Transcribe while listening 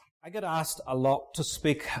I get asked a lot to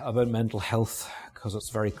speak about mental health because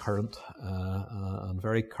it's very current and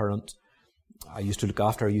very current. I used to look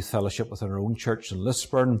after a youth fellowship within our own church in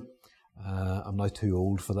Lisburn. I'm now too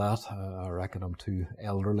old for that. I reckon I'm too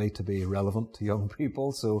elderly to be relevant to young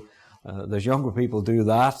people. So there's younger people do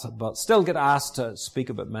that, but still get asked to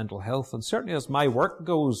speak about mental health. And certainly as my work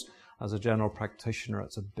goes as a general practitioner,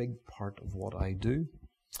 it's a big part of what I do.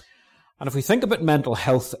 And if we think about mental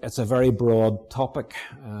health, it's a very broad topic,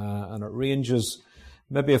 and it ranges,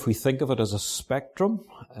 maybe if we think of it as a spectrum,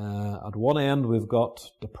 at one end we've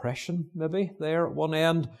got depression, maybe, there at one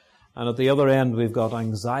end, and at the other end we've got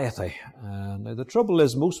anxiety. Now the trouble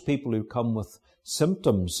is most people who come with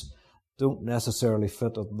symptoms don't necessarily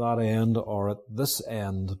fit at that end or at this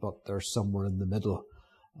end, but they're somewhere in the middle.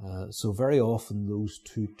 So very often those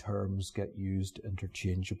two terms get used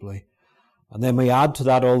interchangeably. And then we add to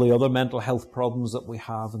that all the other mental health problems that we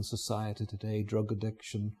have in society today: drug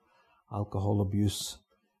addiction, alcohol abuse,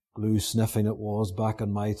 glue sniffing it was back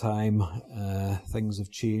in my time. Things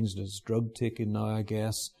have changed. It's drug taking now, I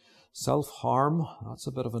guess. Self-harm, that's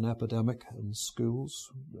a bit of an epidemic in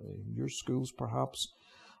schools, in your schools perhaps.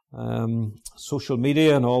 Social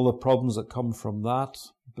media and all the problems that come from that.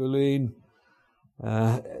 Bullying.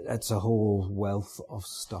 It's a whole wealth of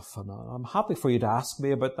stuff, and I'm happy for you to ask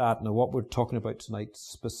me about that. Now, what we're talking about tonight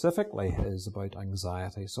specifically is about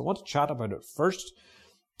anxiety. So I want to chat about it first,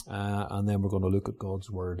 and then we're going to look at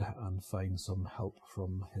God's Word and find some help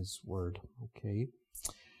from His Word. Okay.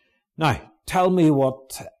 Now, tell me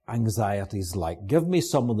what anxiety is like. Give me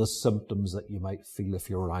some of the symptoms that you might feel if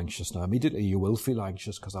you're anxious. Now, immediately you will feel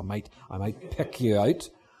anxious because I might pick you out.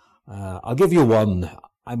 I'll give you one.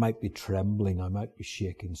 I might be trembling, I might be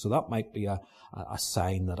shaking. So that might be a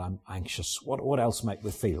sign that I'm anxious. What else might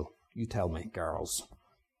we feel? You tell me, girls.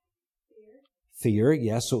 Fear,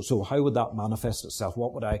 yes. So how would that manifest itself?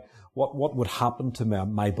 What would happen to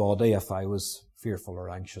my body if I was fearful or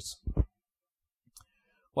anxious?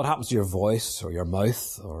 What happens to your voice or your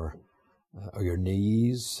mouth or your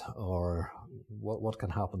knees, or what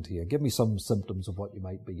can happen to you? Give me some symptoms of what you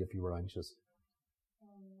might be if you were anxious.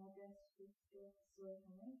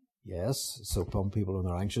 Yes, so some people when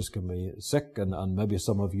they're anxious can be sick, and maybe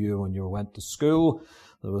some of you when you went to school,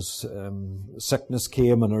 there was sickness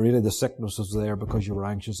came, and really the sickness was there because you were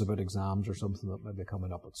anxious about exams or something that may be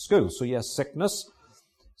coming up at school. So yes, sickness.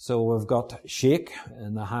 So we've got shake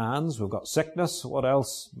in the hands, we've got sickness. What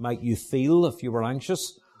else might you feel if you were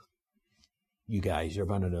anxious? You guys, you're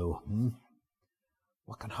going to know.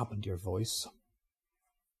 What can happen to your voice?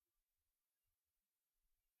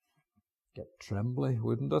 Get trembly,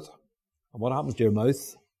 wouldn't it? And what happens to your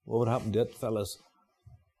mouth? What would happen to it, fellas?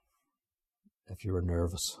 If you were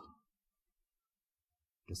nervous.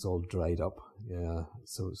 It's all dried up. Yeah.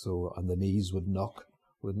 So, and the knees would knock,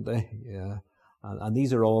 wouldn't they? Yeah. And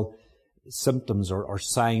these are all symptoms or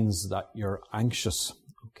signs that you're anxious.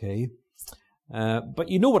 Okay. But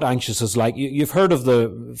you know what anxious is like. You've heard of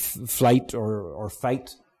the flight or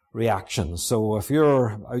fight reaction. So if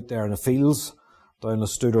you're out there in the fields, down the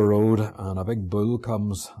Studer Road, and a big bull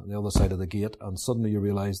comes on the other side of the gate, and suddenly you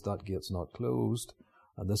realise that gate's not closed,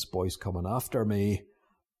 and this boy's coming after me,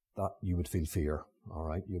 that you would feel fear,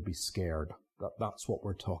 alright? You'd be scared. That's what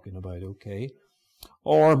we're talking about, okay?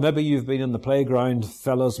 Or maybe you've been in the playground,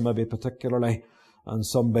 fellas maybe particularly, and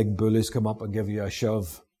some big bullies come up and give you a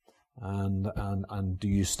shove, and do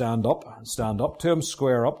you stand up to him,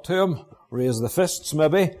 square up to him, raise the fists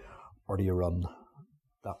maybe, or do you run?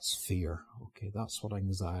 That's fear. Okay, that's what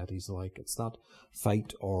anxiety is like. It's that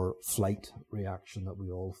fight or flight reaction that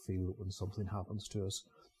we all feel when something happens to us.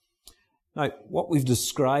 Now, what we've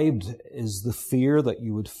described is the fear that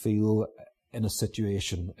you would feel in a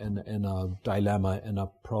situation, in a dilemma, in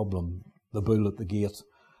a problem. The bull at the gate,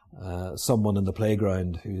 someone in the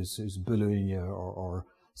playground who's bullying you or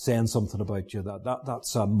saying something about you.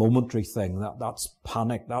 That's a momentary thing. That's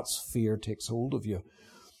panic. That's fear takes hold of you.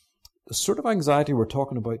 The sort of anxiety we're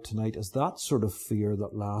talking about tonight is that sort of fear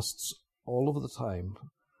that lasts all of the time.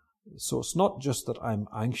 So it's not just that I'm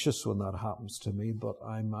anxious when that happens to me, but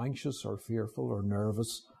I'm anxious or fearful or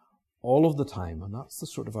nervous all of the time. And that's the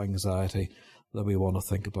sort of anxiety that we want to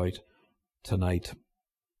think about tonight.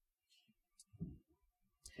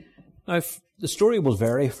 Now, the story will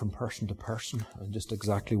vary from person to person and just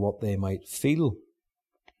exactly what they might feel.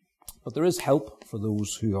 But there is help for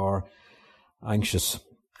those who are anxious.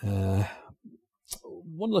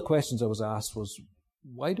 One of the questions I was asked was,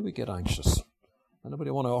 why do we get anxious? Anybody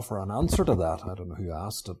want to offer an answer to that? I don't know who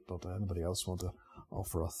asked it, but anybody else want to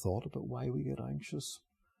offer a thought about why we get anxious?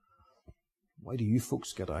 Why do you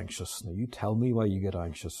folks get anxious? Now you tell me why you get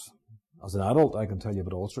anxious. As an adult, I can tell you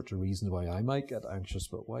about all sorts of reasons why I might get anxious,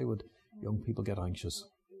 but why would young people get anxious?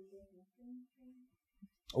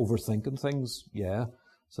 Overthinking things, yeah.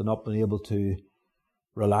 So not being able to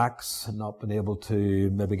relax, not being able to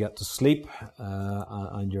maybe get to sleep,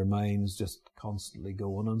 and your mind's just constantly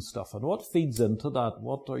going and stuff. And what feeds into that?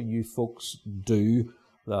 What do you folks do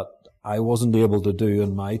that I wasn't able to do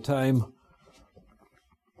in my time?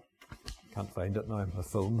 Can't find it now, my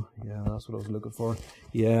phone. Yeah, that's what I was looking for.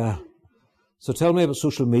 Yeah. So tell me about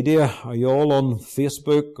social media. Are you all on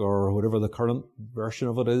Facebook or whatever the current version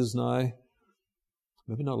of it is now?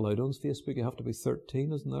 Maybe not allowed on Facebook. You have to be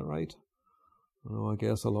 13, isn't that right? Oh, I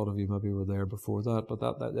guess a lot of you maybe were there before that. But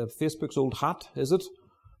that Facebook's old hat, is it?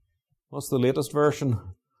 What's the latest version?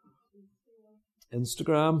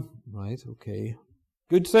 Instagram. Right, okay.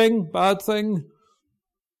 Good thing? Bad thing?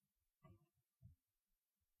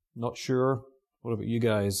 Not sure. What about you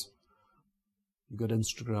guys? You got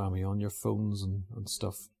Instagram, are you on your phones and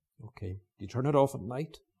stuff? Okay. Do you turn it off at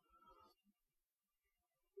night?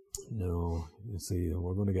 No. You see,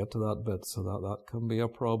 we're going to get to that bit, so that can be a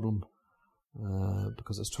problem.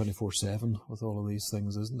 Because it's 24/7 with all of these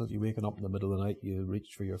things, isn't it? You're waking up in the middle of the night, you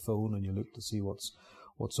reach for your phone and you look to see what's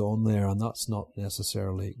on there, and that's not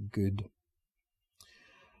necessarily good.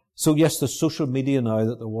 So yes, there's social media now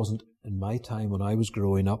that there wasn't in my time when I was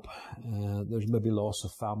growing up. There's maybe loss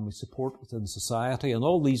of family support within society, and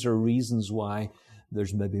all these are reasons why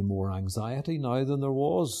there's maybe more anxiety now than there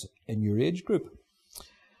was in your age group.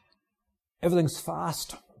 Everything's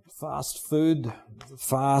fast. Fast food,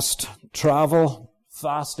 fast travel,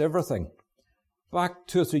 fast everything. Back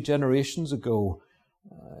 2 or 3 generations ago,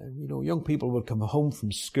 young people would come home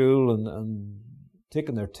from school and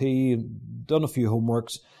taken their tea and done a few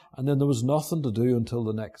homeworks, and then there was nothing to do until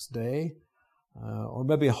the next day. Or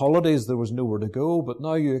maybe holidays, there was nowhere to go, but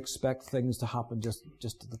now you expect things to happen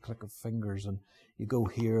just at the click of fingers, and you go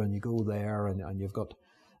here and you go there, and you've got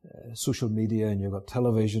social media, and you've got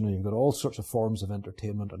television, and you've got all sorts of forms of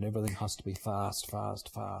entertainment, and everything has to be fast.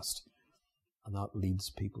 And that leads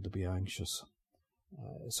people to be anxious.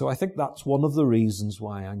 So I think that's one of the reasons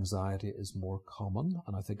why anxiety is more common,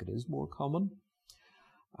 and I think it is more common.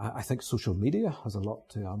 I think social media has a lot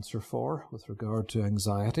to answer for with regard to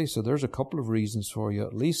anxiety, so there's a couple of reasons for you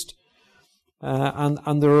at least.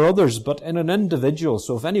 And there are others, but in an individual,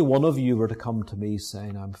 so if any one of you were to come to me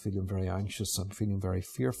saying, I'm feeling very anxious, I'm feeling very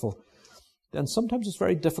fearful, then sometimes it's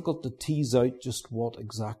very difficult to tease out just what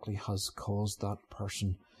exactly has caused that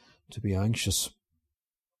person to be anxious.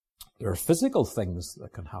 There are physical things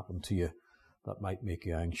that can happen to you that might make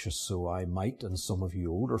you anxious. So I might, and some of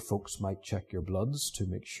you older folks might check your bloods to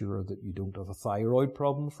make sure that you don't have a thyroid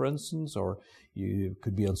problem, for instance, or you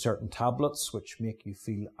could be on certain tablets which make you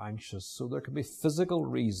feel anxious. So there can be physical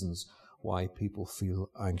reasons why people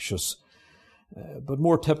feel anxious. But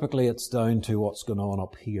more typically, it's down to what's going on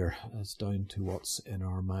up here. It's down to what's in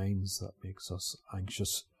our minds that makes us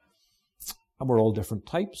anxious. And we're all different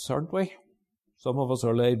types, aren't we? Some of us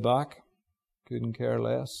are laid back, couldn't care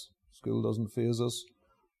less. School doesn't faze us.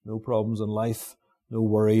 No problems in life, no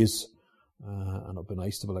worries. And it'd be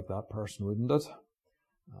nice to be like that person, wouldn't it?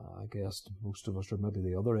 I guess most of us are maybe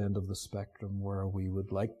the other end of the spectrum where we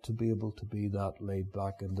would like to be able to be that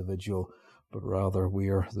laid-back individual, but rather we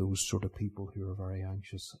are those sort of people who are very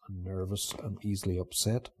anxious and nervous and easily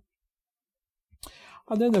upset.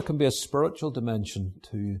 And then there can be a spiritual dimension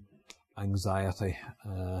to anxiety.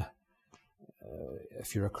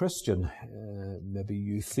 If you're a Christian, maybe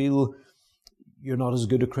you feel you're not as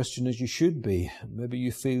good a Christian as you should be. Maybe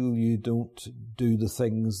you feel you don't do the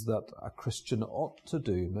things that a Christian ought to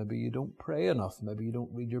do. Maybe you don't pray enough. Maybe you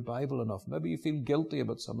don't read your Bible enough. Maybe you feel guilty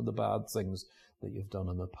about some of the bad things that you've done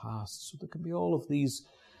in the past. So there can be all of these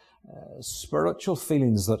spiritual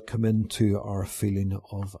feelings that come into our feeling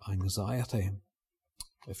of anxiety.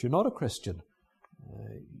 If you're not a Christian,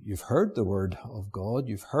 you've heard the word of God,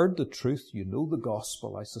 you've heard the truth, you know the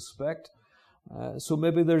gospel, I suspect. So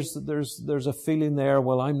maybe there's a feeling there,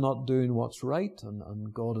 well, I'm not doing what's right,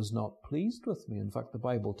 and God is not pleased with me. In fact, the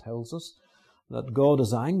Bible tells us that God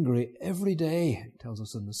is angry every day, it tells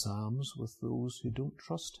us in the Psalms, with those who don't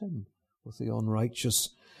trust Him, with the unrighteous.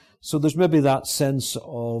 So there's maybe that sense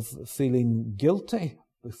of feeling guilty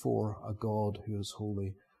before a God who is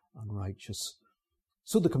holy and righteous.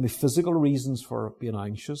 So there can be physical reasons for being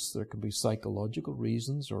anxious. There can be psychological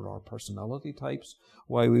reasons or our personality types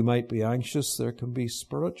why we might be anxious. There can be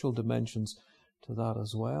spiritual dimensions to that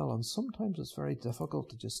as well. And sometimes it's very difficult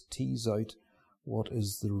to just tease out what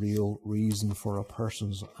is the real reason for a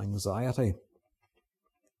person's anxiety.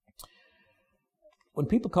 When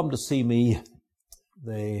people come to see me,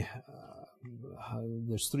 they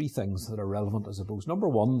there's three things that are relevant, I suppose. Number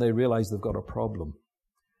one, they realize they've got a problem.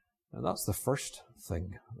 And that's the first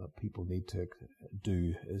thing that people need to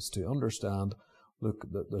do, is to understand, look,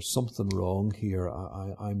 that there's something wrong here.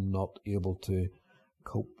 I'm not able to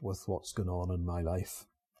cope with what's going on in my life.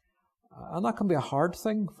 And that can be a hard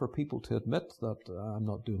thing for people to admit, that I'm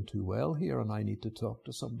not doing too well here and I need to talk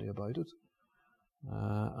to somebody about it.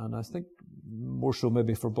 And I think more so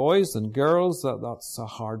maybe for boys than girls, that's a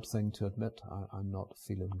hard thing to admit. I'm not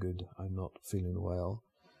feeling good. I'm not feeling well.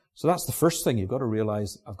 So that's the first thing. You've got to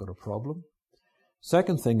realize I've got a problem.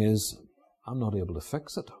 Second thing is I'm not able to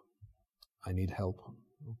fix it. I need help.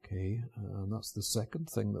 Okay. And that's the second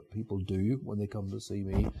thing that people do when they come to see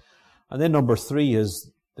me. And then number three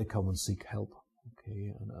is they come and seek help.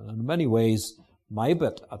 Okay. And in many ways, my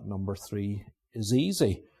bit at number three is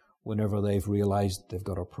easy. Whenever they've realized they've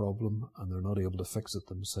got a problem and they're not able to fix it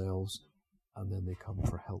themselves, and then they come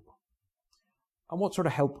for help. And what sort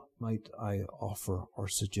of help might I offer or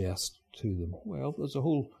suggest to them? Well, there's a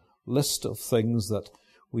whole list of things that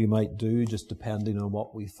we might do, just depending on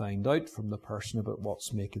what we find out from the person about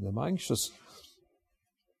what's making them anxious.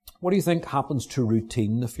 What do you think happens to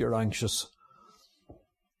routine if you're anxious?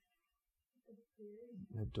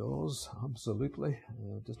 It does, absolutely.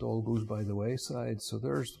 It just all goes by the wayside. So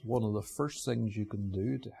there's one of the first things you can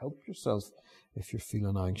do to help yourself if you're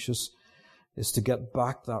feeling anxious, is to get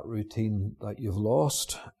back that routine that you've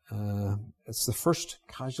lost. It's the first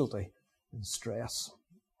casualty in stress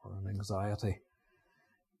or in anxiety.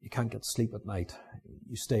 You can't get sleep at night.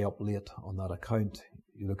 You stay up late on that account.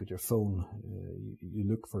 You look at your phone. You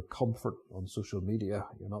look for comfort on social media.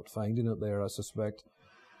 You're not finding it there, I suspect.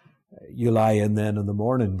 You lie in then in the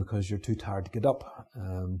morning because you're too tired to get up.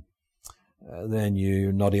 Then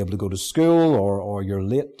you're not able to go to school, or you're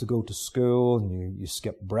late to go to school, and you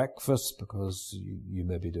skip breakfast because you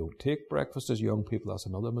maybe don't take breakfast as young people. That's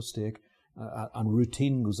another mistake. And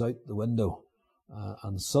routine goes out the window.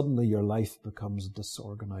 And suddenly your life becomes a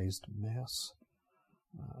disorganized mess.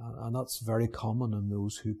 And that's very common in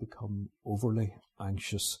those who become overly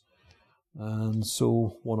anxious. And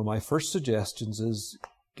so one of my first suggestions is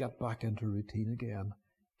get back into routine again.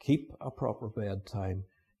 Keep a proper bedtime.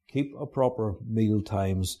 Keep a proper meal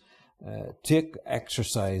times. Take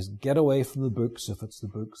exercise. Get away from the books if it's the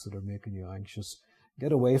books that are making you anxious.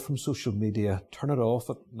 Get away from social media. Turn it off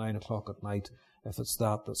at 9 o'clock at night if it's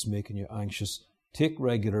that's making you anxious. Take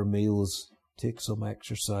regular meals. Take some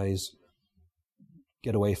exercise.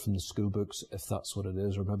 Get away from the school books if that's what it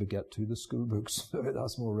is, or maybe get to the school books. Maybe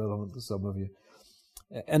that's more relevant to some of you.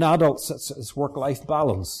 In adults, it's work-life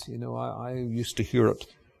balance. You know, I used to hear it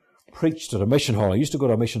preached at a mission hall. I used to go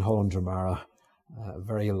to a mission hall in Dromara,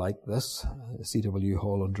 very like this, CW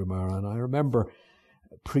Hall in Dromara. And I remember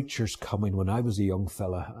preachers coming when I was a young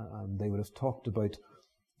fella, and they would have talked about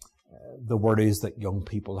the worries that young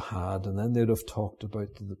people had, and then they'd have talked about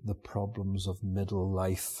the problems of middle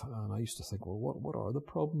life. And I used to think, well, what are the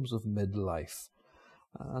problems of midlife?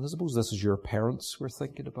 And I suppose this is your parents we're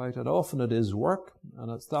thinking about. And often it is work,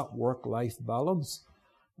 and it's that work-life balance.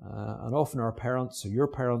 And often our parents, or your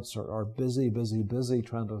parents, are busy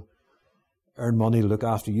trying to earn money to look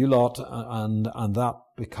after you lot, and that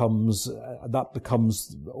becomes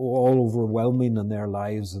all overwhelming in their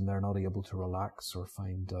lives, and they're not able to relax or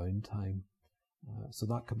find downtime. So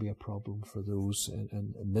that can be a problem for those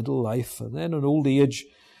in middle life. And then in old age,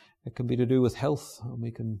 it can be to do with health, and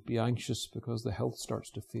we can be anxious because the health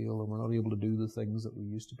starts to fail and we're not able to do the things that we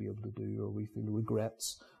used to be able to do, or we feel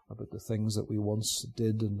regrets about the things that we once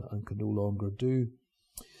did and can no longer do.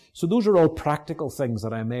 So those are all practical things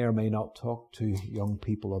that I may or may not talk to young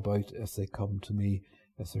people about if they come to me,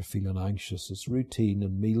 if they're feeling anxious. It's routine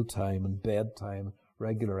and mealtime and bedtime,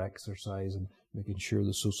 regular exercise, and making sure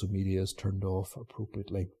the social media is turned off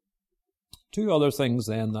appropriately. Two other things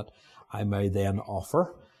then that I may then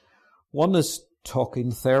offer. One is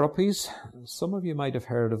talking therapies. Some of you might have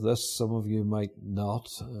heard of this, some of you might not.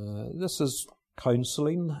 This is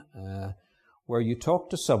counselling, where you talk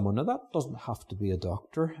to someone, and that doesn't have to be a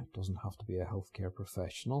doctor, it doesn't have to be a healthcare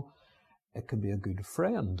professional. It can be a good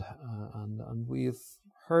friend. And we've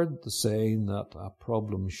heard the saying that a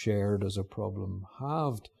problem shared is a problem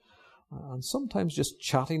halved. And sometimes just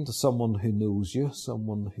chatting to someone who knows you,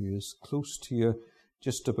 someone who is close to you,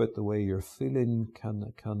 just about the way you're feeling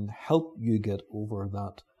can help you get over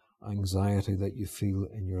that anxiety that you feel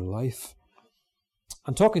in your life.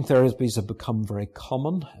 And talking therapies have become very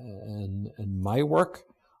common in my work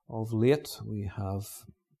of late. We have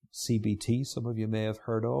CBT, some of you may have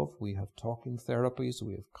heard of. We have talking therapies,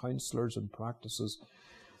 we have counsellors and practices.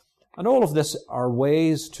 And all of this are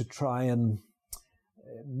ways to try and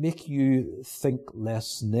make you think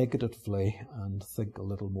less negatively and think a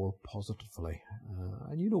little more positively.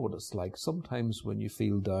 And you know what it's like. Sometimes when you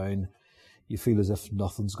feel down, you feel as if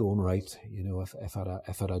nothing's going right. You know, if I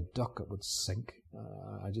had a duck, it would sink.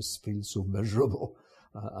 I just feel so miserable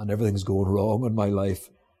and everything's going wrong in my life.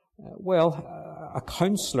 A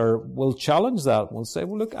counsellor will challenge that. Will say,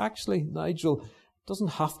 well, look, actually, Nigel, it doesn't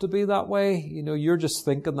have to be that way. You know, you're just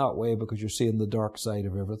thinking that way because you're seeing the dark side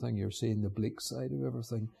of everything. You're seeing the bleak side of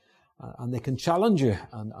everything. And they can challenge you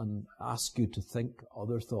and ask you to think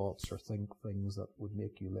other thoughts or think things that would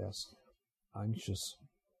make you less anxious.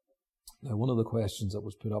 Now, one of the questions that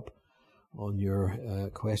was put up on your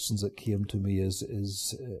questions that came to me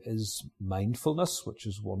is mindfulness, which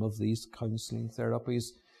is one of these counselling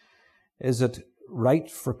therapies. Is it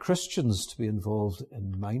right for Christians to be involved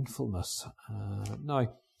in mindfulness?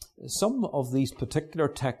 Now, some of these particular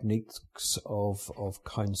techniques of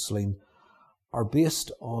counselling are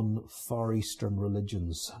based on Far Eastern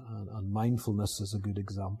religions, and mindfulness is a good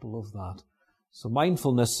example of that. So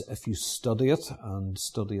mindfulness, if you study it and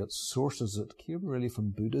study its sources, it came really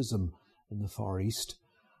from Buddhism in the Far East.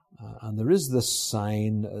 And there is this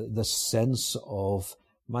sense of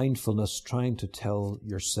mindfulness trying to tell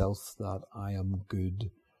yourself that I am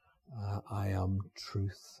good, I am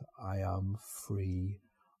truth, I am free,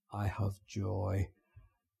 I have joy.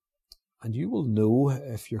 And you will know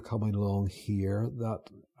if you're coming along here that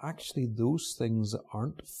actually those things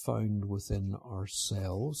aren't found within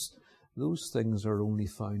ourselves. Those things are only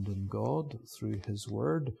found in God through His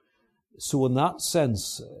Word. So in that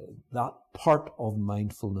sense, that part of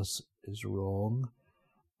mindfulness is wrong.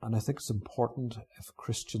 And I think it's important if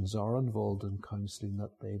Christians are involved in counselling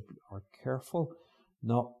that they are careful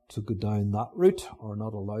not to go down that route or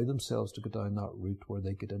not allow themselves to go down that route where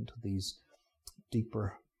they get into these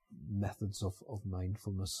deeper methods of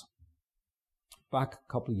mindfulness. Back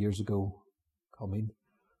a couple of years ago, it's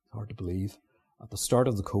hard to believe, at the start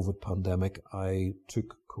of the COVID pandemic, I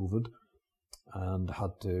took COVID and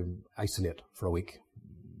had to isolate for a week,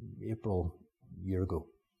 April a year ago.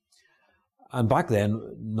 And back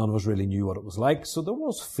then, none of us really knew what it was like, so there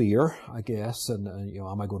was fear, I guess, and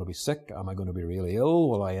am I going to be sick? Am I going to be really ill?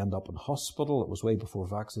 Will I end up in hospital? It was way before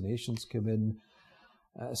vaccinations came in.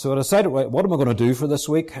 So I decided, what am I going to do for this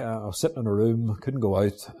week? I was sitting in a room, couldn't go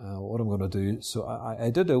out. What am I going to do? So I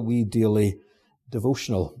did a wee daily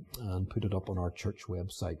devotional and put it up on our church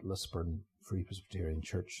website, Lisburn Free Presbyterian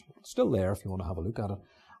Church. It's still there if you want to have a look at it.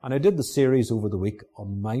 And I did the series over the week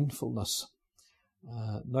on mindfulness.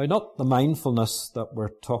 Now, not the mindfulness that we're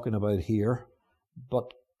talking about here,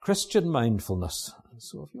 but Christian mindfulness.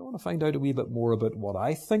 So if you want to find out a wee bit more about what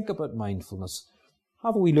I think about mindfulness,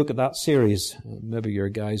 have a wee look at that series. Maybe your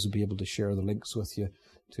guys will be able to share the links with you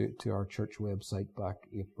to our church website back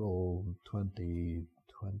April 2020,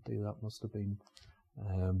 that must have been,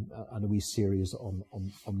 and a wee series on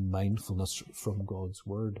mindfulness from God's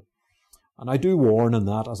Word. And I do warn in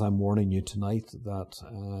that, as I'm warning you tonight, that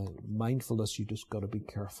mindfulness, you just got to be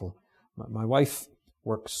careful. My wife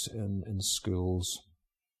works in schools,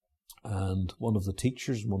 and one of the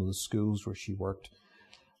teachers in one of the schools where she worked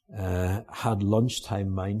had lunchtime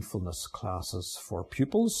mindfulness classes for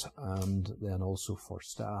pupils and then also for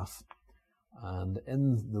staff. And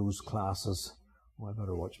in those classes, I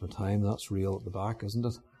better watch my time, that's real at the back, isn't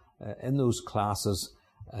it? In those classes,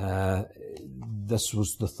 this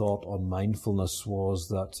was the thought on mindfulness, was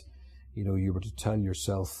that, you were to tell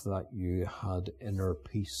yourself that you had inner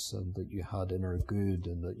peace and that you had inner good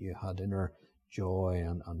and that you had inner joy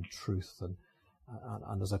and truth. And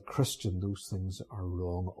as a Christian, those things are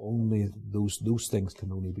wrong. Only those things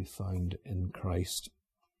can only be found in Christ.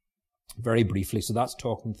 Very briefly, so that's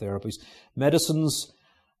talking therapies. Medicines.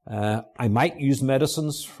 I might use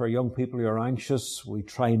medicines for young people who are anxious. We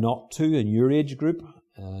try not to in your age group.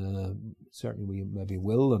 Certainly we maybe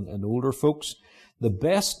will in older folks. The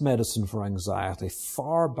best medicine for anxiety,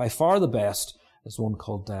 by far the best, is one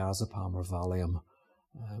called diazepam or Valium.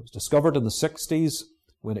 It was discovered in the 60s.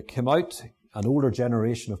 When it came out, an older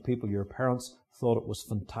generation of people, your parents, thought it was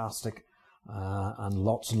fantastic. And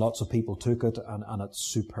lots of people took it, and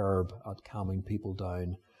it's superb at calming people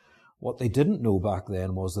down. What they didn't know back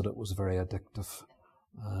then was that it was very addictive.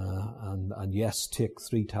 And yes, take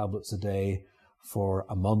 3 tablets a day for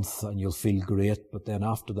a month and you'll feel great, but then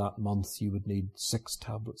after that month you would need 6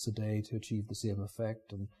 tablets a day to achieve the same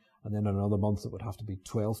effect, and then another month it would have to be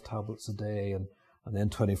 12 tablets a day, and then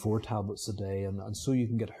 24 tablets a day, and so you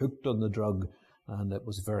can get hooked on the drug, and it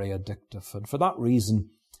was very addictive. And for that reason,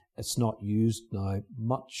 it's not used now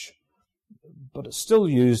much, but it's still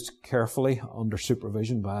used carefully under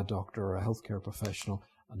supervision by a doctor or a healthcare professional,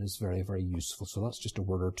 and is very, very useful. So that's just a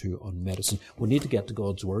word or two on medicine. We need to get to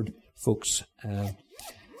God's Word, folks.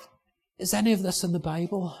 Is any of this in the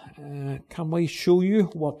Bible? Can we show you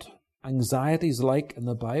what anxiety is like in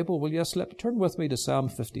the Bible? Well, yes, turn with me to Psalm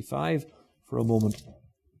 55 for a moment.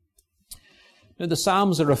 Now, the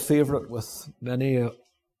Psalms are a favourite with many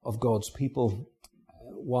of God's people.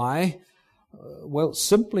 Why? Well,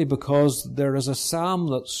 simply because there is a psalm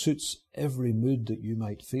that suits every mood that you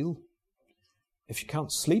might feel. If you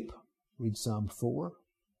can't sleep, read Psalm 4.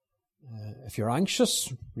 If you're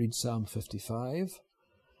anxious, read Psalm 55.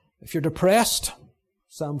 If you're depressed,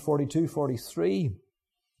 Psalm 42, 43.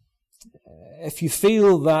 If you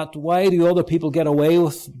feel that, why do other people get away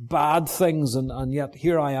with bad things and yet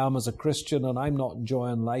here I am as a Christian and I'm not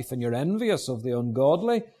enjoying life, and you're envious of the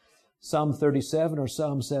ungodly, Psalm 37 or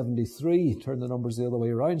Psalm 73, turn the numbers the other way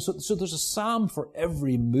around. So there's a psalm for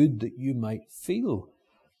every mood that you might feel.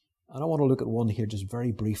 And I want to look at one here just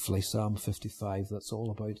very briefly, Psalm 55, that's all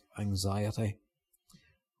about anxiety.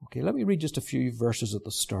 Okay, let me read just a few verses at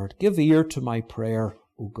the start. Give ear to my prayer,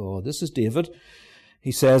 O God. This is David.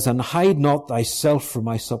 He says, and hide not thyself from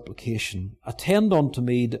my supplication. Attend unto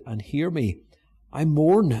me and hear me. I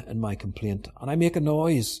mourn in my complaint, and I make a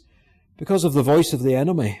noise because of the voice of the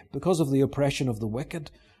enemy, because of the oppression of the wicked.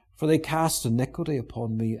 For they cast iniquity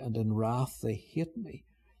upon me, and in wrath they hate me.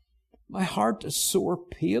 My heart is sore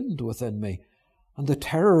pained within me, and the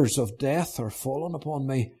terrors of death are fallen upon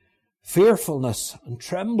me. Fearfulness and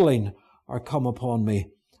trembling are come upon me,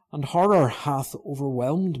 and horror hath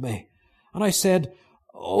overwhelmed me. And I said,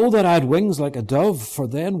 Oh, that I had wings like a dove, for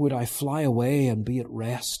then would I fly away and be at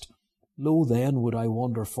rest. Lo, then would I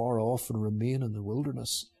wander far off and remain in the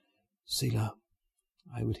wilderness. Selah,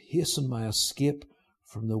 I would hasten my escape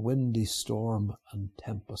from the windy storm and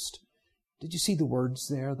tempest. Did you see the words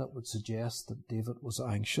there that would suggest that David was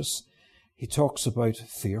anxious? He talks about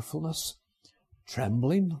fearfulness,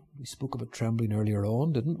 trembling. We spoke about trembling earlier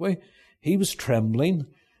on, didn't we? He was trembling.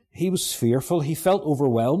 He was fearful. He felt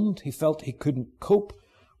overwhelmed. He felt he couldn't cope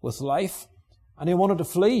with life. And he wanted to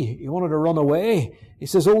flee. He wanted to run away. He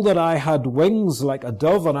says, Oh, that I had wings like a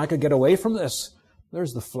dove and I could get away from this.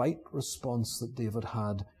 There's the flight response that David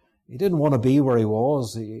had. He didn't want to be where he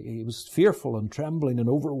was. He was fearful and trembling and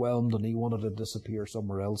overwhelmed, and he wanted to disappear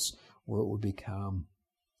somewhere else where it would be calm.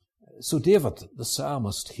 So David, the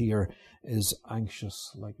psalmist here, is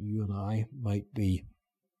anxious like you and I might be.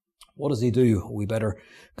 What does he do? We better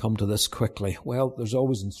come to this quickly. Well, there's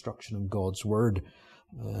always instruction in God's Word.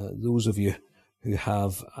 Those of you who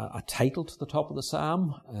have a title to the top of the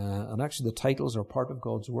psalm, and actually the titles are part of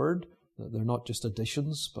God's Word. They're not just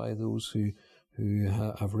additions by those who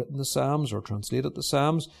have written the Psalms or translated the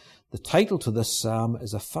Psalms. The title to this psalm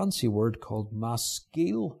is a fancy word called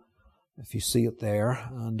Maskil, if you see it there.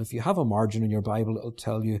 And if you have a margin in your Bible, it'll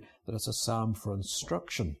tell you that it's a psalm for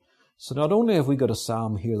instruction. So not only have we got a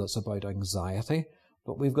psalm here that's about anxiety,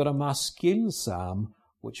 but we've got a Maskil psalm,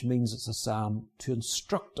 which means it's a psalm to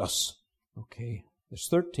instruct us. Okay, there's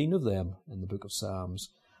 13 of them in the book of Psalms,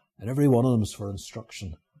 and every one of them is for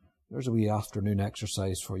instruction. There's a wee afternoon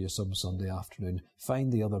exercise for you some Sunday afternoon. Find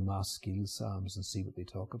the other Maskil Psalms and see what they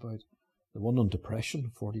talk about. The one on depression,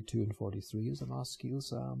 42 and 43, is a Maskil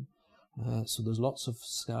Psalm. So there's lots of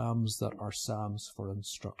Psalms that are Psalms for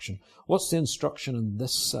instruction. What's the instruction in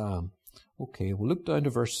this Psalm? Okay, we'll look down to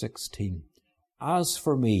verse 16. As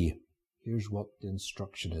for me, here's what the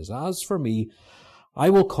instruction is. As for me, I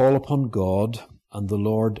will call upon God, and the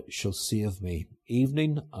Lord shall save me.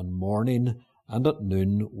 Evening and morning and at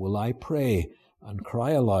noon will I pray and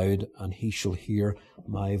cry aloud, and he shall hear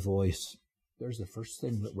my voice. There's the first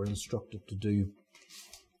thing that we're instructed to do.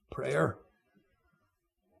 Prayer.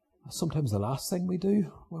 Sometimes the last thing we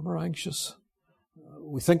do when we're anxious.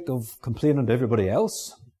 We think of complaining to everybody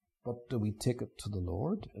else, but do we take it to the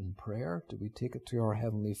Lord in prayer? Do we take it to our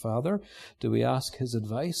Heavenly Father? Do we ask His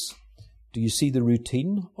advice? Do you see the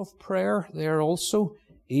routine of prayer there also?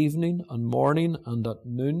 Evening and morning and at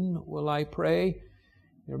noon will I pray.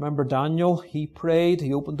 You remember Daniel? He prayed.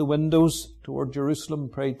 He opened the windows toward Jerusalem,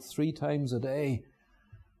 prayed 3 times a day.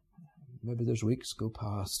 Maybe there's weeks go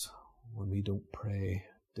past when we don't pray.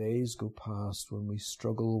 Days go past when we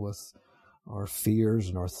struggle with our fears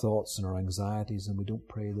and our thoughts and our anxieties, and we don't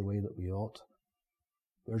pray the way that we ought.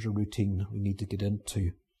 There's a routine we need to get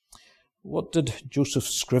into. What did Joseph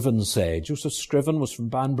Scriven say? Joseph Scriven was from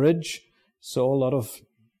Banbridge, saw a lot of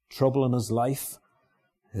trouble in his life.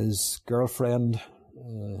 His girlfriend,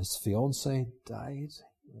 his fiancée, died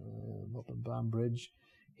up in Banbridge.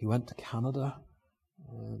 He went to Canada,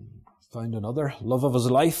 found another love of his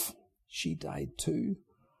life. She died too.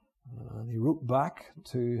 And he wrote back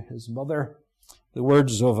to his mother The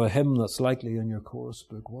words of a hymn that's likely in your chorus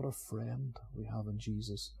book, what a friend we have in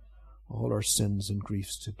Jesus, all our sins and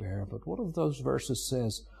griefs to bear. But one of those verses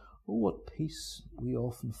says, oh, what peace we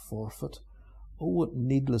often forfeit, oh, what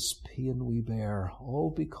needless pain we bear, all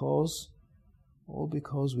because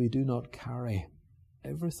we do not carry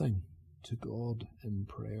everything to God in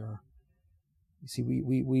prayer. You see,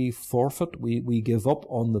 we forfeit, we give up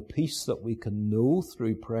on the peace that we can know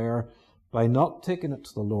through prayer by not taking it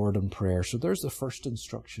to the Lord in prayer. So there's the first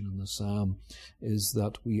instruction in the psalm, is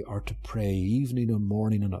that we are to pray. Evening and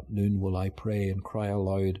morning and at noon will I pray and cry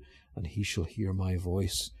aloud, and he shall hear my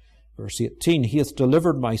voice. Verse 18, he hath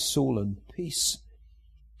delivered my soul in peace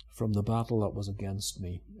from the battle that was against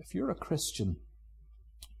me. If you're a Christian,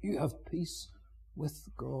 you have peace with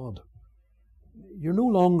God. You're no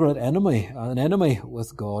longer an enemy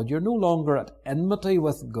with God. You're no longer at enmity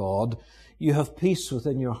with God. You have peace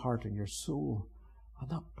within your heart and your soul, and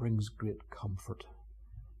that brings great comfort.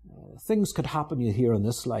 Things could happen to you here in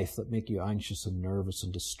this life that make you anxious and nervous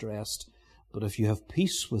and distressed, but if you have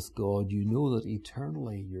peace with God, you know that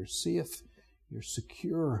eternally you're safe, you're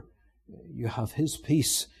secure, you have His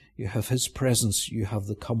peace, you have His presence, you have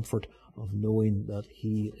the comfort of knowing that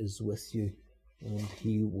He is with you and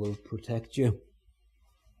He will protect you.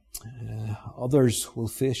 Others will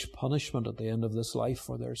face punishment at the end of this life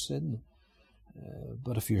for their sin.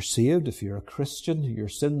 But if you're saved, if you're a Christian, your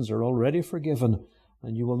sins are already forgiven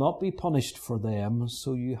and you will not be punished for them,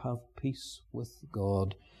 so you have peace with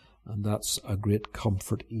God. And that's a great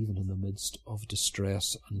comfort even in the midst of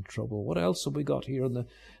distress and trouble. What else have we got here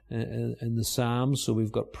in the Psalms? So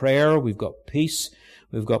we've got prayer, we've got peace,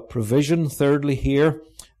 we've got provision. Thirdly here,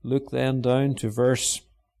 look then down to verse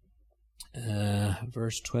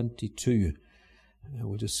 22.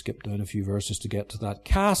 We'll just skip down a few verses to get to that.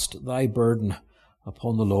 Cast thy burden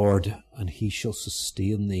upon the Lord, and He shall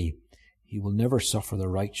sustain thee. He will never suffer the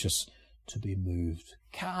righteous to be moved.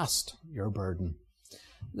 Cast your burden.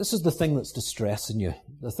 This is the thing that's distressing you,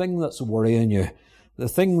 the thing that's worrying you, the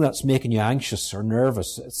thing that's making you anxious or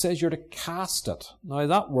nervous. It says you're to cast it. Now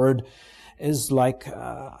that word is like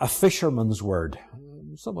a fisherman's word.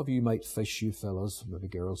 Some of you might fish, you fellas, maybe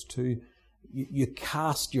girls too. You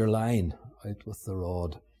cast your line out with the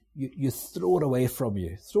rod. You throw it away from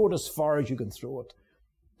you. Throw it as far as you can throw it.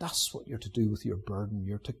 That's what you're to do with your burden.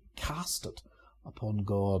 You're to cast it upon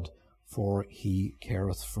God, for He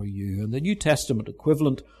careth for you. And the New Testament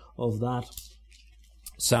equivalent of that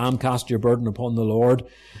psalm, cast your burden upon the Lord,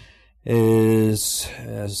 is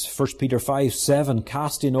as 1 Peter 5:7,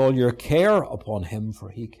 casting all your care upon Him, for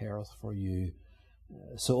He careth for you.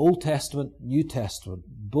 So Old Testament, New Testament,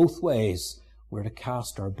 both ways we're to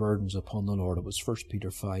cast our burdens upon the Lord. It was 1 Peter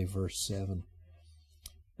 5 verse 7.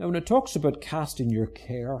 Now when it talks about casting your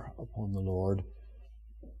care upon the Lord,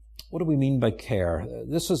 what do we mean by care?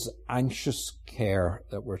 This is anxious care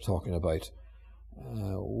that we're talking about.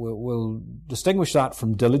 We'll distinguish that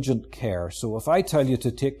from diligent care. So if I tell you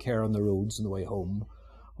to take care on the roads on the way home,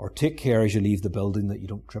 or take care as you leave the building that you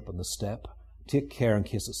don't trip on the step, take care in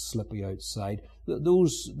case it's slippy outside,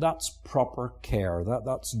 that's proper care.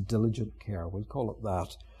 That's diligent care. We'll call it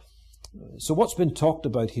that. So what's been talked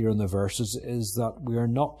about here in the verses is that we are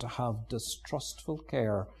not to have distrustful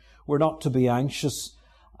care. We're not to be anxious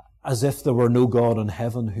as if there were no God in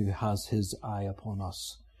heaven who has His eye upon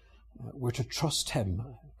us. We're to trust Him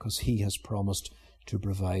because He has promised to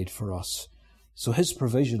provide for us. So His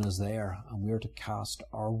provision is there, and we're to cast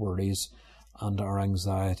our worries and our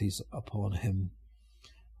anxieties upon Him.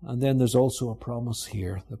 And then there's also a promise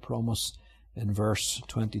here. The promise in verse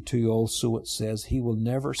 22 also, it says, He will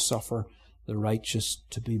never suffer the righteous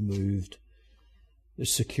to be moved.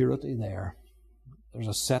 There's security there. There's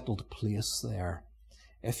a settled place there.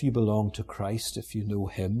 If you belong to Christ, if you know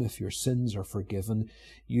Him, if your sins are forgiven,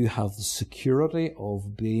 you have the security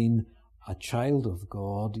of being a child of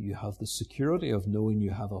God. You have the security of knowing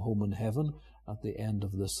you have a home in heaven at the end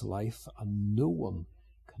of this life, and no one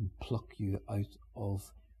can pluck you out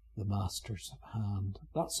of the Master's hand.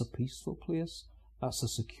 That's a peaceful place. That's a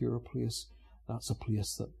secure place. That's a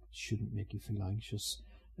place that shouldn't make you feel anxious.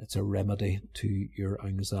 It's a remedy to your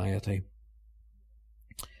anxiety.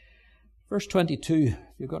 Verse 22, if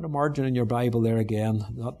you've got a margin in your Bible there again,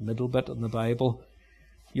 that middle bit in the Bible,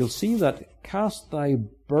 you'll see that cast thy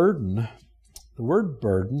burden, the word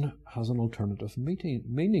burden has an alternative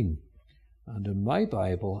meaning. And in my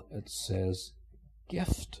Bible it says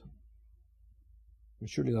gift. But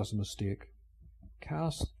surely that's a mistake.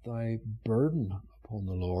 Cast thy burden upon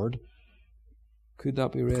the Lord. Could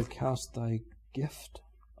that be read, cast thy gift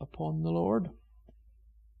upon the Lord?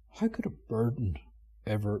 How could a burden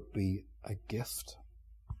ever be a gift?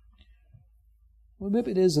 Well,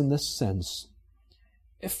 maybe it is in this sense.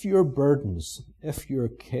 If your burdens, if your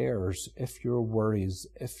cares, if your worries,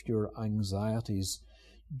 if your anxieties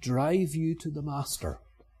drive you to the Master,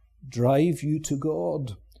 drive you to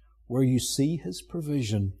God, where you see His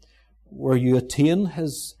provision, where you attain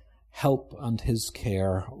His help and His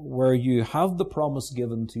care, where you have the promise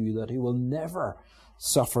given to you that He will never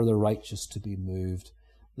suffer the righteous to be moved,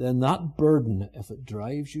 then that burden, if it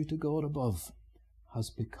drives you to God above, has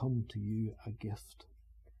become to you a gift.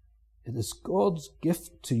 It is God's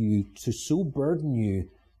gift to you to so burden you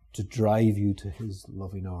to drive you to His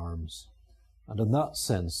loving arms. And in that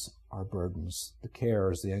sense, our burdens, the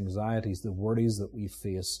cares, the anxieties, the worries that we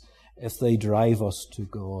face, if they drive us to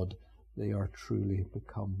God, they are truly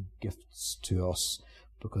become gifts to us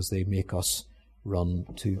because they make us run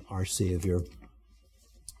to our Saviour.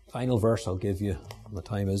 Final verse I'll give you, the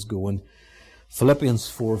time is going. Philippians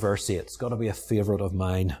 4 verse 8. It's got to be a favourite of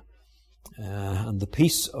mine. And the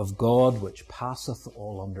peace of God, which passeth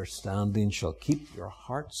all understanding, shall keep your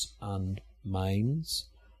hearts and minds.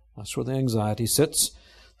 That's where the anxiety sits,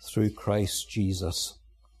 through Christ Jesus.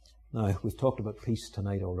 Now, we've talked about peace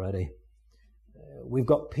tonight already. We've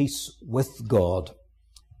got peace with God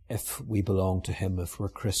if we belong to Him, if we're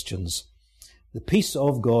Christians. The peace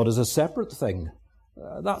of God is a separate thing.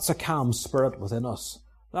 That's a calm spirit within us.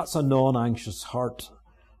 That's a non-anxious heart.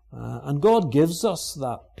 And God gives us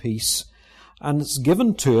that peace. And it's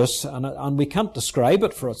given to us, and we can't describe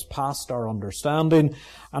it, for it's past our understanding.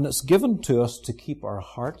 And it's given to us to keep our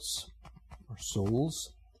hearts, our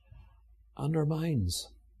souls, and our minds.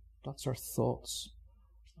 That's our thoughts,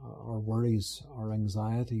 our worries, our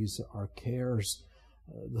anxieties, our cares,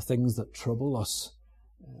 the things that trouble us.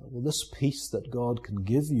 Well, this peace that God can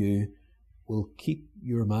give you will keep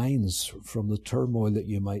your minds from the turmoil that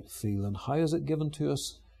you might feel. And how is it given to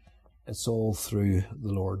us? It's all through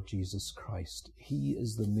the Lord Jesus Christ. He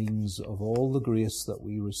is the means of all the grace that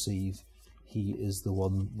we receive. He is the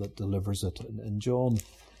one that delivers it. In John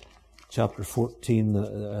chapter 14,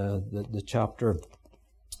 the chapter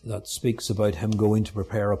that speaks about Him going to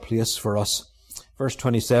prepare a place for us, verse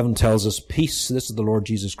 27 tells us, peace, this is the Lord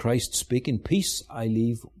Jesus Christ speaking, peace I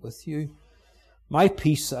leave with you. My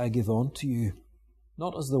peace I give unto you.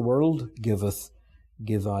 Not as the world giveth,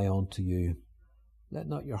 give I unto you. Let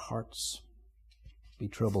not your hearts be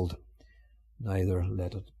troubled, neither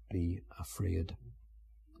let it be afraid.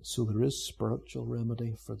 So there is spiritual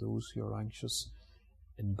remedy for those who are anxious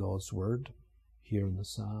in God's Word, here in the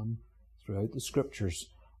Psalm, throughout the Scriptures.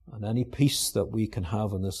 And any peace that we can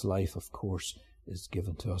have in this life, of course, is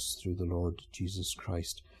given to us through the Lord Jesus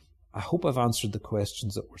Christ. I hope I've answered the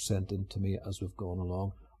questions that were sent in to me as we've gone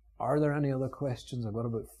along. Are there any other questions? I've got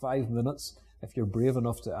about 5 minutes. If you're brave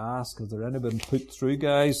enough to ask, has there any been put through,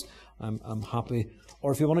 guys? I'm happy.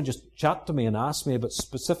 Or if you want to just chat to me and ask me about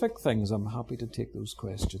specific things, I'm happy to take those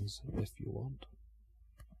questions if you want.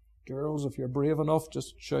 Girls, if you're brave enough,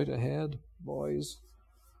 just shout ahead. Boys,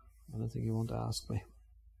 anything you want to ask me?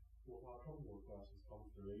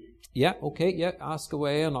 Yeah, okay, yeah, ask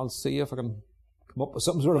away and I'll see if I can come up with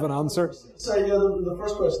some sort of an answer. So, yeah, the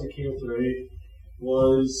first question that came through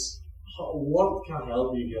was, what can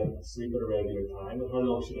help you get sleep at a regular time, and how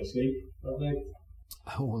long should I sleep at night?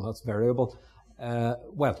 Oh, well, that's variable.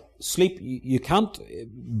 Well, sleep, you can't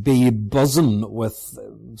be buzzing with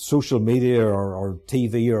social media or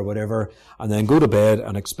TV or whatever and then go to bed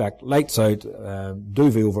and expect lights out,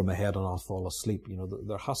 duvet over my head and I'll fall asleep. You know,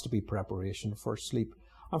 there has to be preparation for sleep.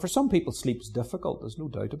 And for some people, sleep's difficult. There's no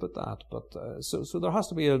doubt about that. But so there has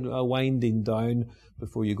to be a winding down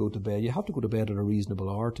before you go to bed. You have to go to bed at a reasonable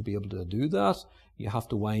hour to be able to do that. You have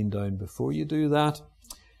to wind down before you do that.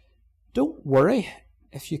 Don't worry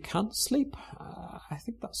if you can't sleep. I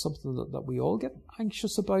think that's something that we all get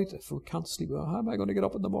anxious about. If we can't sleep, well, how am I going to get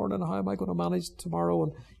up in the morning? How am I going to manage tomorrow?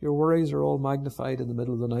 And your worries are all magnified in the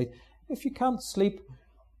middle of the night. If you can't sleep,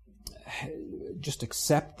 just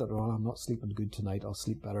accept that, well, I'm not sleeping good tonight, I'll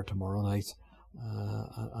sleep better tomorrow night.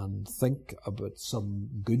 And think about some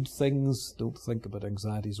good things. Don't think about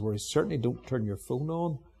anxieties, worries. Certainly don't turn your phone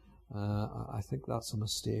on. I think that's a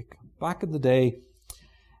mistake. Back in the day,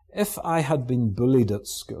 if I had been bullied at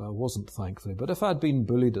school, I wasn't thankfully, but if I'd been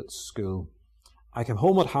bullied at school, I came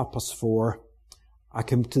home at 4:30, I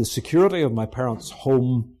came to the security of my parents'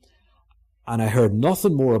 home, and I heard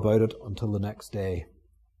nothing more about it until the next day.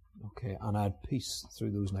 Okay, and I had peace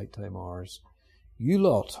through those nighttime hours. You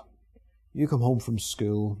lot, you come home from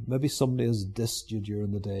school, maybe somebody has dissed you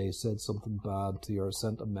during the day, said something bad to you, or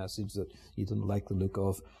sent a message that you didn't like the look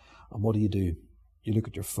of, and what do? You look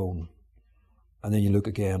at your phone, and then you look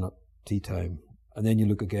again at tea time, And then you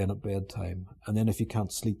look again at bedtime. And then if you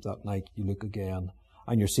can't sleep that night, you look again.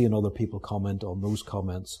 And you're seeing other people comment on those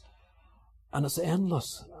comments. And it's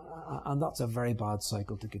endless. And that's a very bad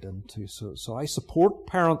cycle to get into. So I support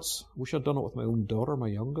parents. Wish I'd done it with my own daughter, my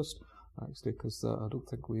youngest, actually, because I don't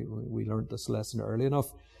think we learned this lesson early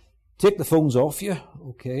enough. Take the phones off you.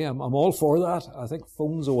 Okay, I'm all for that. I think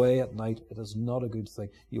phones away at night, it is not a good thing.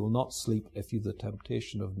 You will not sleep if you've the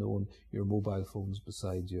temptation of knowing your mobile phone's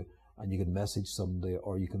beside you and you can message somebody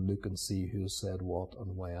or you can look and see who has said what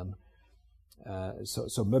and when.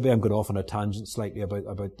 So maybe I'm going off on a tangent slightly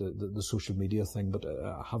about the social media thing, but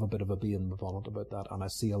I have a bit of a bee in the bonnet about that, and I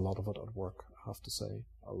see a lot of it at work, I have to say,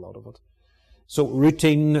 a lot of it. So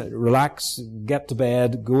routine, relax, get to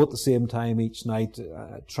bed, go at the same time each night,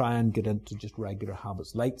 try and get into just regular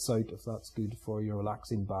habits. Lights out if that's good for you,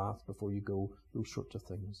 relaxing bath before you go, those sorts of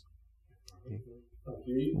things. Okay. Thank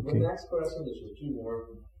you. Okay. My next question, there's just two more,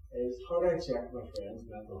 is how do I check my friend's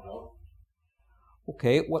mental health?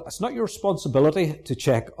 Okay, well, it's not your responsibility to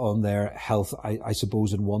check on their health, I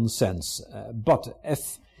suppose, in one sense. But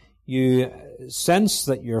if you sense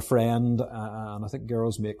that your friend, and I think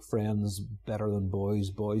girls make friends better than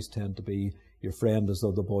boys. Boys tend to be your friend as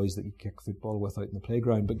though the boys that you kick football with out in the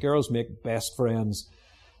playground. But girls make best friends.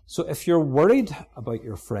 So if you're worried about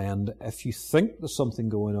your friend, if you think there's something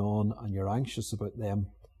going on and you're anxious about them,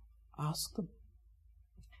 ask them.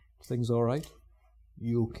 Things all right?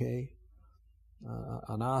 You okay?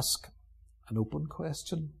 And ask an open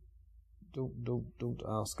question. Don't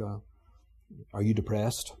ask are you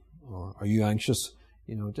depressed? Or are you anxious?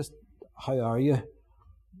 Just how are you?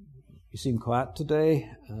 You seem quiet today.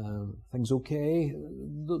 Things okay?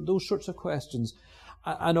 Those sorts of questions.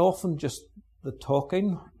 And often just the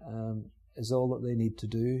talking is all that they need to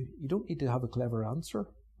do. You don't need to have a clever answer.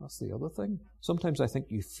 That's the other thing. Sometimes I think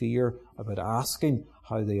you fear about asking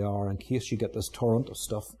how they are in case you get this torrent of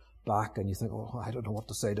stuff back and you think, oh, I don't know what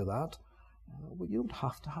to say to that. Well, you don't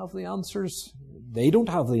have to have the answers. They don't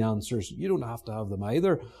have the answers. You don't have to have them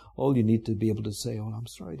either. All you need to be able to say, oh, I'm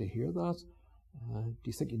sorry to hear that. Do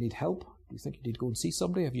you think you need help? Do you think you need to go and see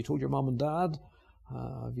somebody? Have you told your mum and dad?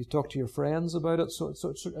 Have you talked to your friends about it? So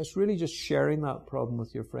it's really just sharing that problem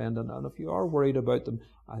with your friend. And if you are worried about them,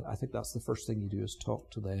 I think that's the first thing you do is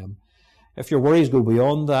talk to them. If your worries go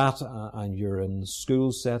beyond that and you're in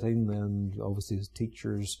school setting, then obviously as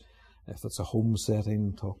teachers, if it's a home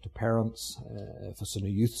setting, talk to parents. If it's in a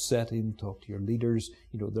youth setting, talk to your leaders.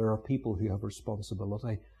 There are people who have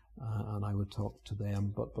responsibility, and I would talk to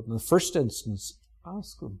them. But in the first instance,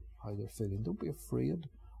 ask them how they're feeling. Don't be afraid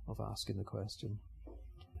of asking the question.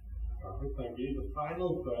 Perfect, thank you. The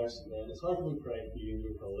final question then is, how can we pray for you and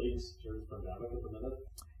your colleagues during the pandemic at the minute?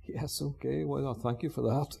 Yes, okay. Well, thank you for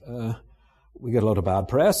that. We get a lot of bad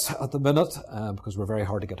press at the minute because we're very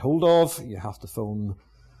hard to get hold of. You have to phone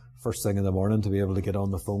first thing in the morning to be able to get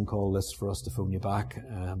on the phone call list for us to phone you back,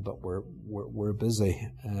 but we're busy.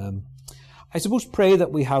 I suppose pray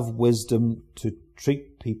that we have wisdom to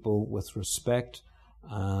treat people with respect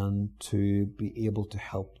and to be able to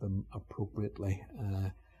help them appropriately.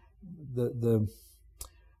 The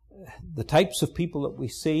types of people that we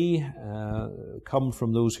see come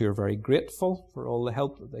from those who are very grateful for all the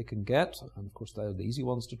help that they can get, and of course they're the easy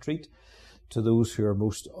ones to treat, to those who are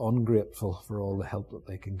most ungrateful for all the help that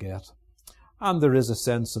they can get. And there is a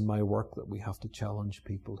sense in my work that we have to challenge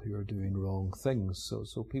people who are doing wrong things.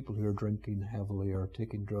 So people who are drinking heavily or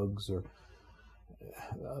taking drugs or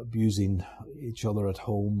abusing each other at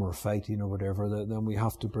home or fighting or whatever, then we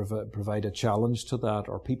have to provide a challenge to that.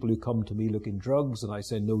 Or people who come to me looking drugs and I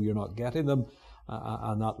say, no, you're not getting them,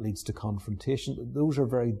 and that leads to confrontation. Those are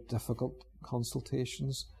very difficult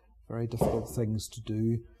consultations, very difficult things to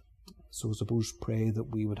do. So I suppose pray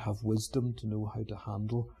that we would have wisdom to know how to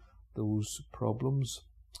handle those problems.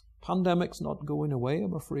 Pandemic's not going away,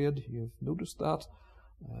 I'm afraid. You've noticed that.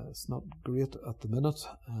 It's not great at the minute.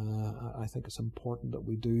 I think it's important that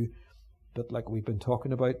we do, a bit like we've been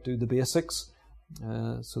talking about, do the basics.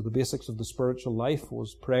 So the basics of the spiritual life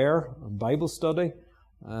was prayer and Bible study.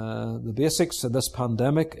 The basics of this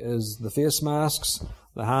pandemic is the face masks,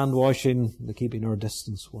 the hand washing, the keeping our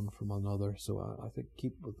distance one from another. So I think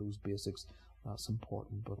keep with those basics. That's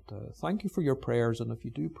important. But thank you for your prayers. And if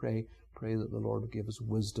you do pray that the Lord will give us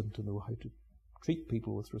wisdom to know how to treat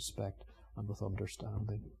people with respect and with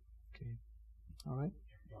understanding. Okay. All right.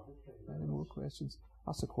 Any more questions?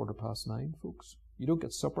 That's 9:15, folks. You don't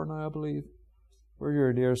get supper now, I believe. Where's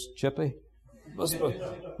your dearest Chippy? Must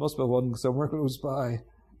be one somewhere close by.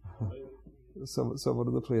 Some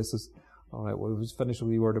of the places. All right, well, we'll finish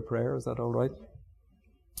with a word of prayer. Is that all right?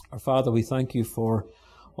 Our Father, we thank you for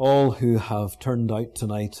all who have turned out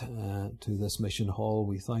tonight to this mission hall.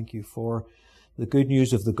 We thank you for the good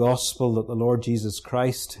news of the gospel that the Lord Jesus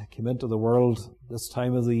Christ came into the world this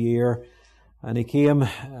time of the year, and he came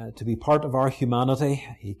to be part of our humanity.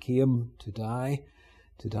 He came to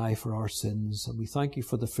die for our sins, and we thank you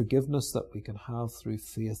for the forgiveness that we can have through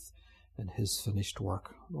faith in his finished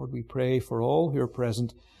work. Lord, we pray for all who are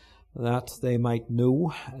present that they might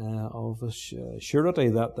know of a surety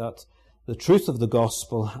that the truth of the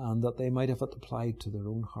gospel, and that they might have it applied to their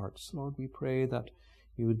own hearts. Lord, we pray that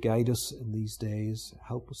you would guide us in these days.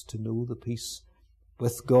 Help us to know the peace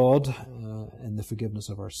with God in the forgiveness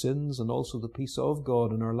of our sins, and also the peace of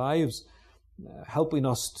God in our lives, helping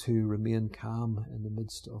us to remain calm in the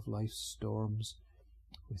midst of life's storms.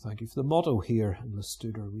 We thank you for the motto here in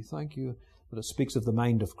Lestuder. We thank you that it speaks of the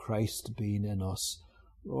mind of Christ being in us.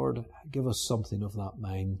 Lord, give us something of that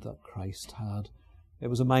mind that Christ had. It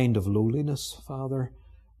was a mind of lowliness, Father.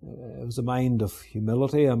 It was a mind of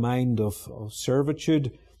humility, a mind of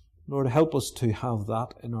servitude. Lord, help us to have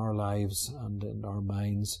that in our lives and in our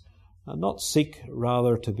minds, and not seek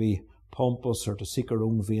rather to be pompous or to seek our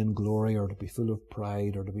own vain glory or to be full of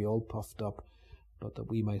pride or to be all puffed up, but that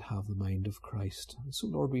we might have the mind of Christ. And so,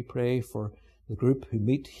 Lord, we pray for the group who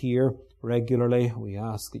meet here regularly. We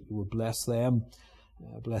ask that you would bless them,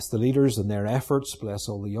 bless the leaders and their efforts, bless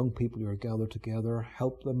all the young people who are gathered together,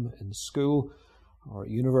 help them in school or at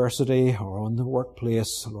university or on the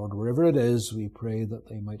workplace. Lord, wherever it is, we pray that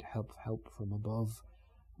they might help from above,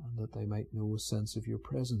 and that they might know a sense of your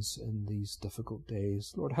presence in these difficult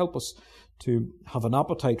days. Lord, help us to have an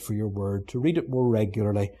appetite for your word, to read it more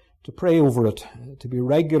regularly, to pray over it, to be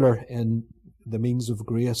regular in the means of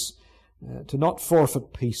grace, to not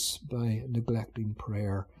forfeit peace by neglecting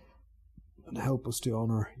prayer, and help us to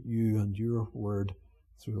honour you and your word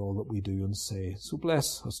through all that we do and say. So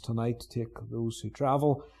bless us tonight. Take those who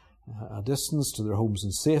travel a distance to their homes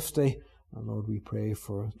in safety. And Lord, we pray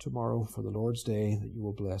for tomorrow, for the Lord's Day, that you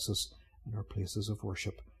will bless us in our places of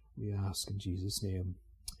worship. We ask in Jesus' name.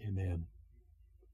 Amen.